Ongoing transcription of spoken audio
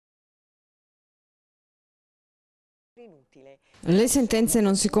Le sentenze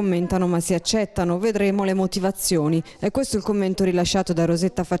non si commentano ma si accettano, vedremo le motivazioni. È questo il commento rilasciato da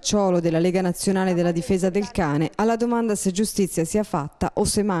Rosetta Facciolo della Lega Nazionale della Difesa del Cane alla domanda se giustizia sia fatta o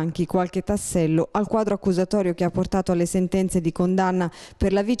se manchi qualche tassello al quadro accusatorio che ha portato alle sentenze di condanna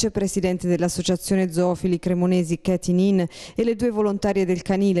per la vicepresidente dell'Associazione Zoofili Cremonesi Katy Nin e le due volontarie del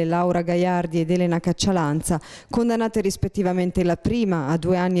canile Laura Gaiardi ed Elena Caccialanza, condannate rispettivamente la prima a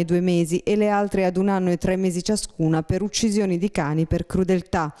 2 anni e 2 mesi e le altre ad 1 anno e 3 mesi ciascuna per uccisioni di cani per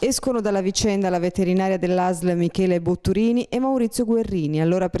crudeltà. Escono dalla vicenda la veterinaria dell'ASL Michele Botturini e Maurizio Guerrini,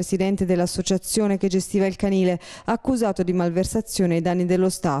 allora presidente dell'associazione che gestiva il canile, accusato di malversazione ai danni dello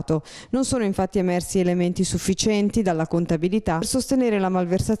Stato. Non sono infatti emersi elementi sufficienti dalla contabilità per sostenere la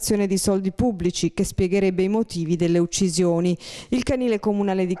malversazione di soldi pubblici che spiegherebbe i motivi delle uccisioni. Il canile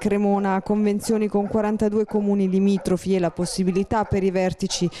comunale di Cremona ha convenzioni con 42 comuni limitrofi e la possibilità per i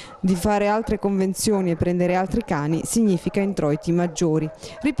vertici di fare altre convenzioni e prendere altri cani significa introiti maggiori.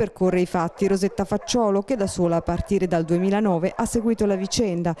 Ripercorre i fatti Rosetta Facciolo, che da sola a partire dal 2009 ha seguito la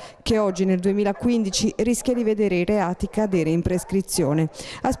vicenda, che oggi nel 2015 rischia di vedere i reati cadere in prescrizione.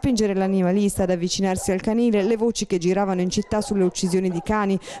 A spingere l'animalista ad avvicinarsi al canile le voci che giravano in città sulle uccisioni di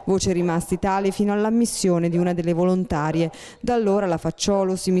cani, voci rimasti tali fino all'ammissione di una delle volontarie. Da allora la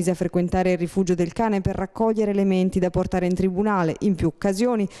Facciolo si mise a frequentare il rifugio del cane per raccogliere elementi da portare in tribunale. In più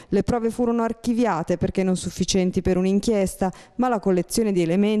occasioni le prove furono archiviate perché non sufficienti per un'inchiesta, ma la collezione di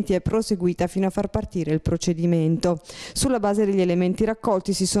elementi è proseguita fino a far partire il procedimento. Sulla base degli elementi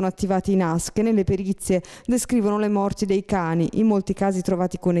raccolti si sono attivati i NAS che nelle perizie descrivono le morti dei cani, in molti casi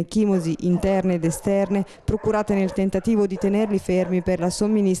trovati con ecchimosi interne ed esterne, procurate nel tentativo di tenerli fermi per la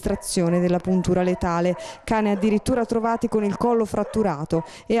somministrazione della puntura letale, cani addirittura trovati con il collo fratturato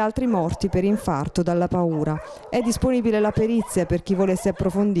e altri morti per infarto dalla paura. È disponibile la perizia per chi volesse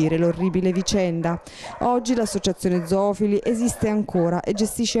approfondire l'orribile vicenda. Oggi l'associazione zoofili esiste ancora e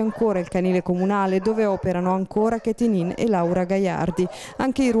gestisce ancora il canile comunale dove operano ancora Katy Nin e Laura Gaiardi.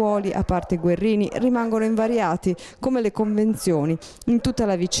 Anche i ruoli, a parte Guerrini, rimangono invariati, come le convenzioni. In tutta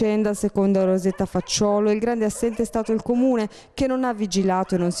la vicenda, secondo Rosetta Facciolo, il grande assente è stato il comune, che non ha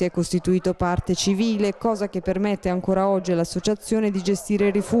vigilato e non si è costituito parte civile, cosa che permette ancora oggi all'associazione di gestire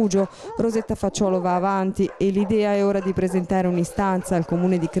il rifugio. Rosetta Facciolo va avanti e l'idea è ora di presentare un'istanza al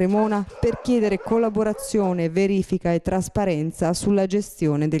comune di Cremona per chiedere collaborazione, verifica e trasparenza sulla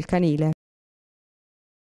gestione del canile.